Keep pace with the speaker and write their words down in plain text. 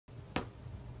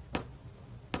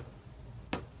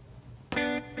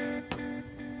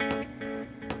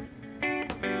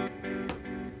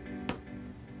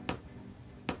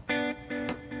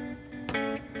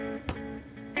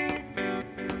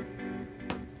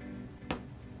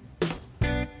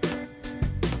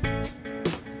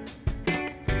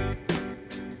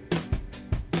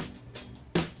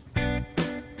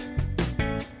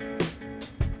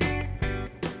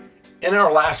In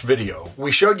our last video,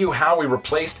 we showed you how we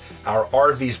replaced our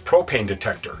RV's propane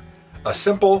detector, a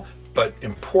simple but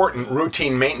important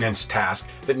routine maintenance task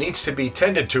that needs to be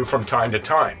tended to from time to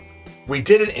time. We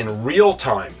did it in real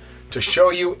time to show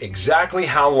you exactly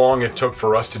how long it took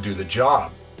for us to do the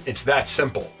job. It's that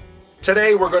simple.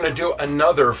 Today we're going to do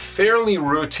another fairly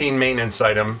routine maintenance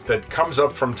item that comes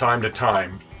up from time to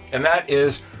time, and that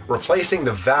is replacing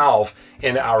the valve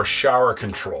in our shower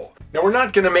control. Now, we're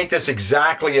not going to make this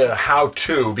exactly a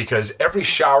how-to because every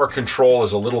shower control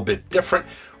is a little bit different.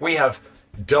 We have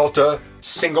Delta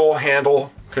single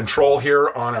handle control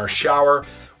here on our shower.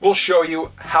 We'll show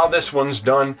you how this one's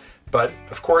done, but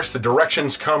of course the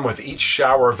directions come with each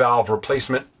shower valve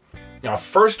replacement. Now,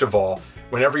 first of all,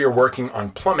 whenever you're working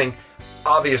on plumbing,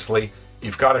 obviously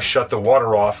you've got to shut the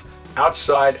water off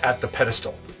outside at the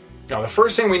pedestal. Now, the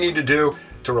first thing we need to do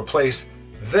to replace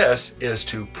this is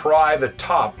to pry the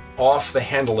top off the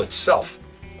handle itself,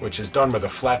 which is done with a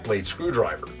flat blade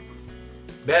screwdriver.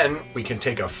 Then we can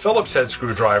take a Phillips head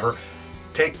screwdriver,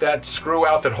 take that screw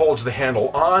out that holds the handle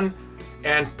on,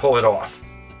 and pull it off.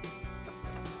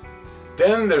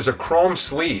 Then there's a chrome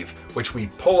sleeve, which we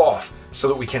pull off so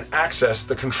that we can access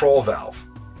the control valve.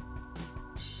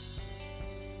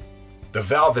 The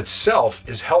valve itself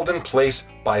is held in place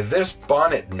by this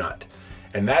bonnet nut,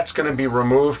 and that's going to be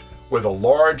removed with a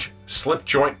large slip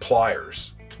joint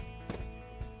pliers.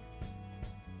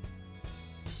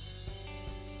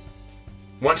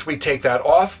 Once we take that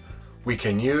off, we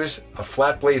can use a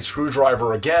flat blade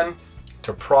screwdriver again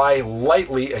to pry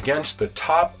lightly against the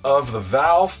top of the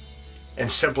valve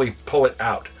and simply pull it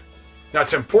out. Now,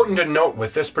 it's important to note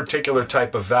with this particular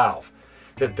type of valve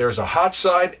that there's a hot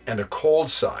side and a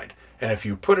cold side. And if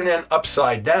you put it in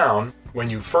upside down, when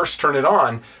you first turn it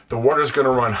on, the water is going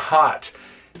to run hot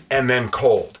and then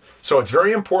cold. So it's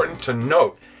very important to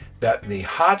note that the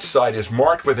hot side is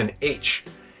marked with an H,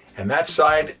 and that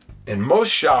side in most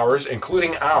showers,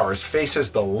 including ours,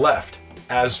 faces the left,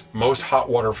 as most hot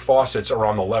water faucets are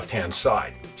on the left-hand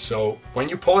side. So when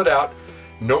you pull it out,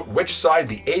 note which side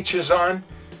the H is on,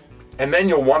 and then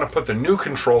you'll want to put the new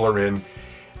controller in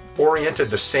oriented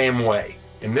the same way.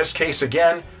 In this case,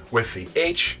 again, with the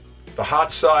H, the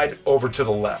hot side, over to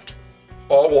the left.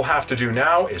 All we'll have to do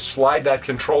now is slide that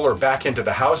controller back into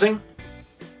the housing,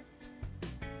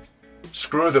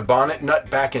 screw the bonnet nut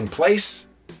back in place,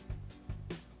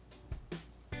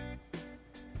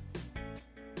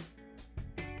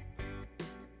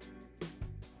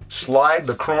 slide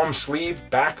the chrome sleeve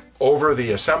back over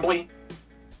the assembly,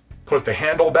 put the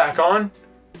handle back on,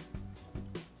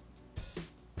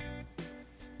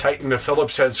 tighten the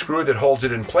Phillips head screw that holds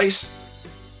it in place,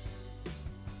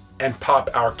 and pop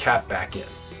our cap back in.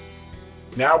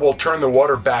 Now we'll turn the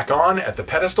water back on at the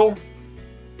pedestal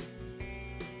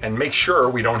and make sure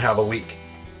we don't have a leak.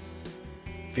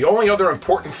 The only other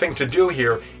important thing to do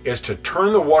here is to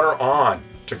turn the water on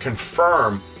to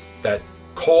confirm that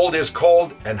cold is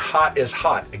cold and hot is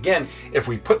hot. Again, if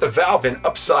we put the valve in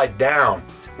upside down,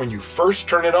 when you first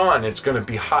turn it on, it's going to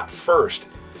be hot first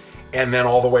and then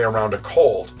all the way around to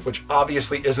cold, which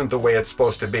obviously isn't the way it's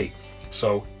supposed to be.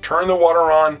 So turn the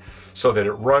water on so that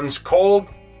it runs cold,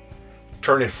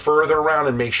 turn it further around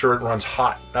and make sure it runs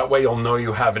hot. That way you'll know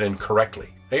you have it in correctly.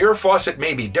 Now, your faucet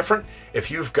may be different. If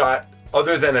you've got,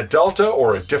 other than a Delta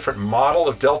or a different model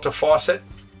of Delta faucet,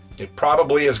 it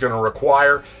probably is going to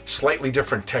require slightly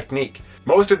different technique.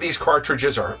 Most of these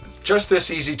cartridges are just this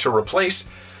easy to replace.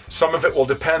 Some of it will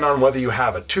depend on whether you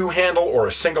have a two-handle or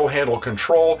a single-handle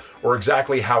control or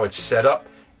exactly how it's set up.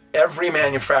 Every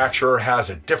manufacturer has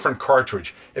a different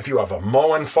cartridge. If you have a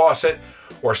Moen faucet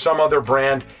or some other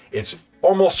brand, it's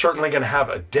almost certainly going to have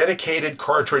a dedicated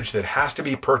cartridge that has to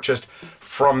be purchased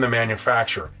from the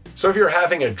manufacturer. So if you're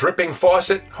having a dripping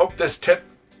faucet, hope this tip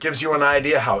gives you an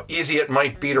idea how easy it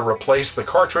might be to replace the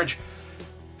cartridge.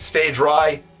 Stay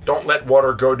dry, don't let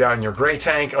water go down your gray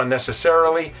tank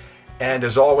unnecessarily, and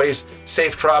as always,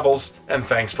 safe travels, and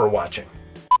thanks for watching.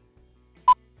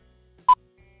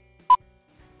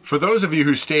 For those of you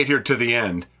who stayed here to the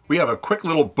end, we have a quick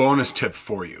little bonus tip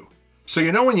for you. So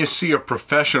you know when you see a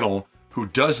professional who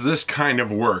does this kind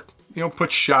of work,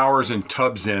 puts showers and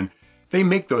tubs in, they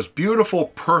make those beautiful,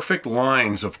 perfect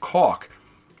lines of caulk.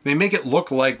 They make it look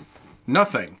like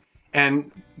nothing.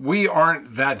 And we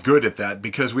aren't that good at that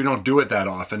because we don't do it that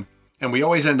often. And we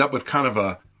always end up with kind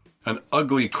of an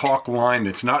ugly caulk line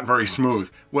that's not very smooth.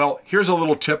 Well, here's a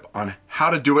little tip on how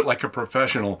to do it like a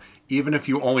professional, even if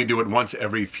you only do it once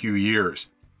every few years.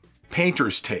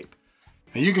 Painter's tape.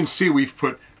 Now you can see we've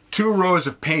put 2 rows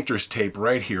of painter's tape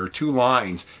right here, 2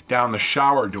 lines down the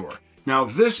shower door. Now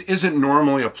this isn't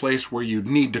normally a place where you'd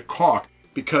need to caulk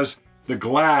because the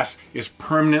glass is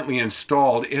permanently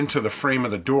installed into the frame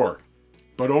of the door.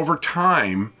 But over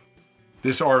time,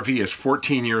 this RV is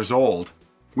 14 years old,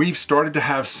 we've started to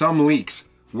have some leaks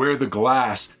where the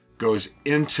glass goes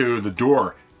into the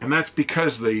door. And that's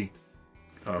because the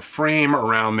frame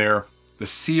around there, the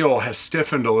seal has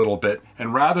stiffened a little bit.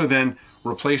 And rather than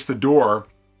replace the door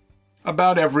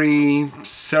about every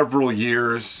several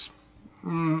years,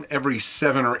 every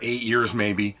 7 or 8 years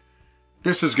maybe,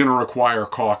 this is going to require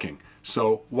caulking.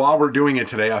 So while we're doing it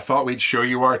today, I thought we'd show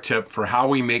you our tip for how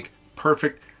we make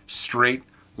perfect straight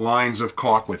lines of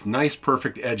caulk with nice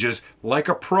perfect edges like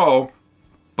a pro,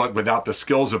 but without the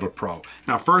skills of a pro.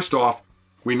 Now first off,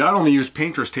 we not only use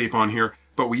painter's tape on here,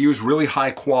 but we use really high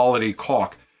quality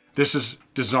caulk. This is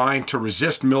designed to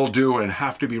resist mildew and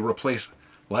have to be replaced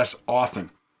less often.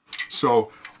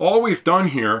 So all we've done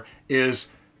here is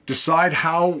decide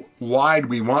how wide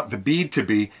we want the bead to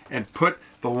be and put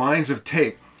the lines of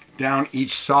tape down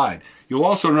each side. You'll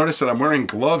also notice that I'm wearing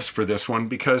gloves for this one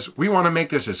because we want to make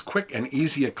this as quick and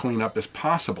easy a cleanup as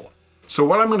possible. So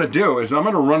what I'm going to do is I'm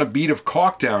going to run a bead of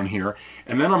caulk down here,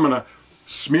 and then I'm going to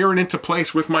smear it into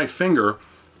place with my finger,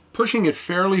 pushing it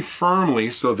fairly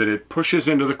firmly so that it pushes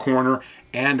into the corner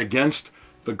and against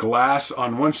the glass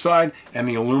on one side and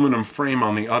the aluminum frame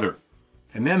on the other.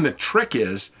 And then the trick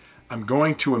is I'm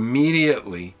going to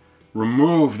immediately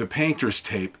remove the painter's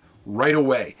tape right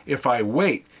away. If I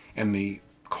wait and the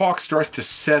caulk starts to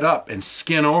set up and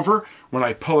skin over, when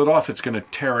I pull it off, it's going to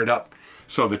tear it up.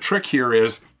 So the trick here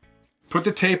is put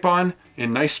the tape on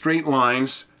in nice straight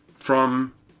lines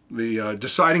from the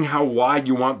deciding how wide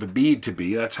you want the bead to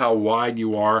be. That's how wide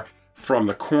you are from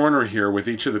the corner here with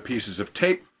each of the pieces of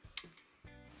tape.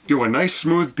 Do a nice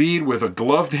smooth bead with a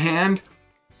gloved hand,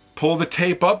 pull the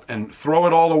tape up and throw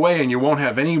it all away, and you won't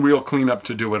have any real cleanup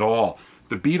to do at all.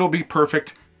 The bead will be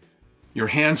perfect. Your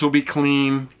hands will be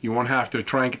clean. You won't have to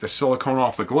try and get the silicone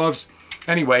off the gloves.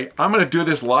 Anyway, I'm going to do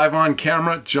this live on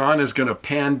camera. John is going to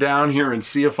pan down here and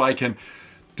see if I can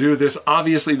do this.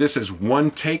 Obviously, this is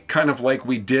one take, kind of like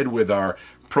we did with our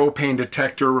propane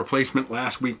detector replacement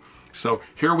last week. So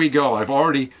here we go. I've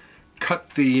already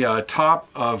cut the top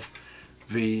of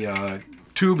the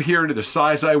tube here to the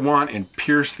size I want and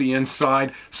pierce the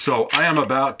inside. So I am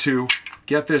about to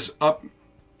get this up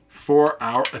for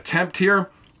our attempt here.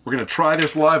 We're going to try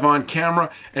this live on camera,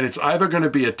 and it's either going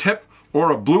to be a tip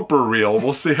or a blooper reel.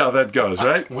 We'll see how that goes,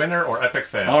 right? Winner or epic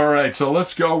fail. All right, so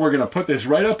let's go. We're going to put this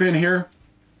right up in here.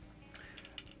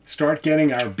 Start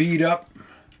getting our bead up.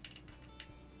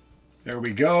 There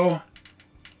we go.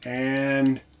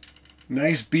 And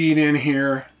nice bead in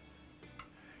here.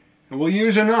 And we'll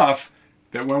use enough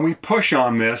that when we push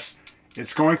on this,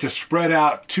 it's going to spread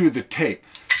out to the tape.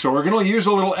 So we're going to use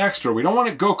a little extra. We don't want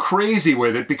to go crazy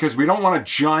with it because we don't want a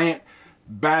giant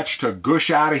batch to gush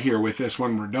out of here with this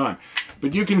when we're done.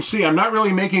 But you can see I'm not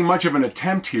really making much of an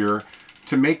attempt here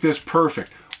to make this perfect.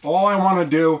 All I want to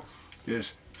do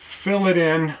is fill it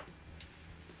in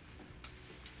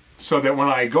so that when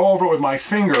I go over it with my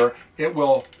finger, it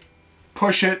will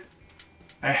push it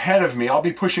ahead of me. I'll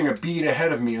be pushing a bead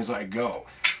ahead of me as I go.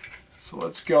 So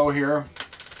let's go here.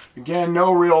 Again,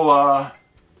 no real,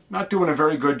 not doing a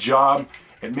very good job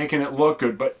at making it look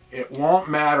good, but it won't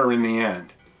matter in the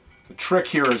end. The trick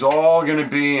here is all going to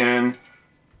be in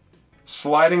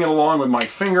sliding it along with my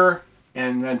finger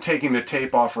and then taking the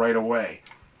tape off right away.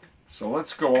 So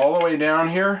let's go all the way down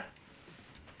here,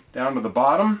 down to the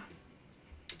bottom.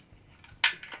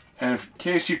 And in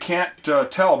case you can't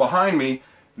tell behind me,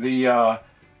 we're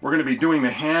going to be doing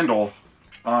the handle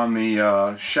on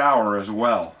the shower as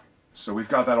well. So we've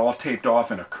got that all taped off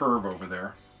in a curve over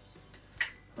there.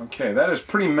 Okay, that is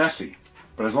pretty messy,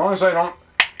 but as long as I don't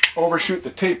overshoot the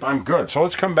tape, I'm good. So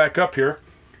let's come back up here,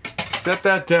 set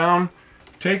that down,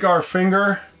 take our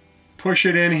finger, push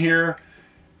it in here,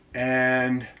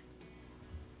 and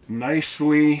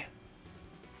nicely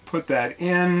put that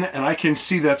in. And I can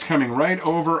see that's coming right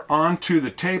over onto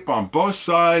the tape on both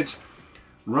sides.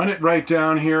 Run it right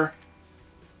down here.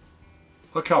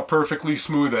 Look how perfectly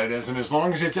smooth that is. And as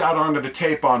long as it's out onto the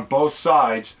tape on both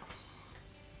sides,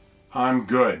 I'm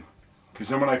good. Because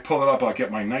then when I pull it up, I'll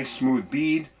get my nice smooth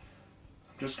bead.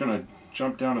 I'm just going to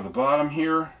jump down to the bottom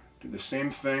here, do the same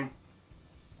thing.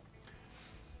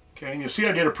 Okay, and you'll see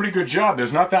I did a pretty good job.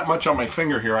 There's not that much on my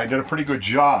finger here. I did a pretty good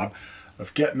job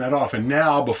of getting that off. And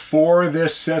now, before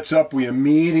this sets up, we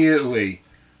immediately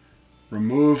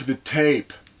remove the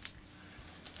tape.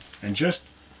 And just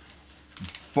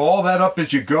ball that up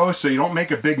as you go so you don't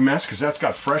make a big mess, because that's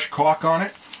got fresh caulk on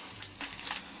it.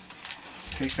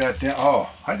 Take that down. Oh,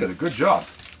 I did a good job,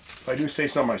 if I do say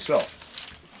so myself.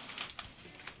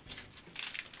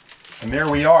 And there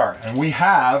we are. And we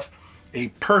have a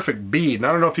perfect bead. And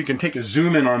I don't know if you can take a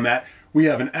zoom in on that. We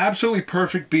have an absolutely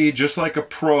perfect bead, just like a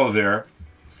pro there.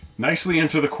 Nicely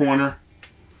into the corner.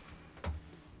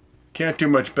 Can't do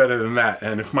much better than that.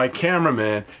 And if my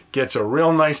cameraman gets a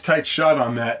real nice tight shot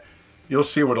on that, you'll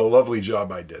see what a lovely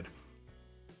job I did.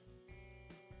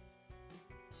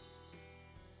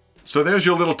 So there's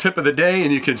your little tip of the day,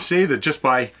 and you can see that just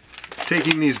by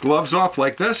taking these gloves off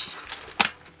like this,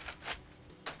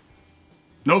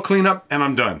 no cleanup, and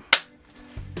I'm done.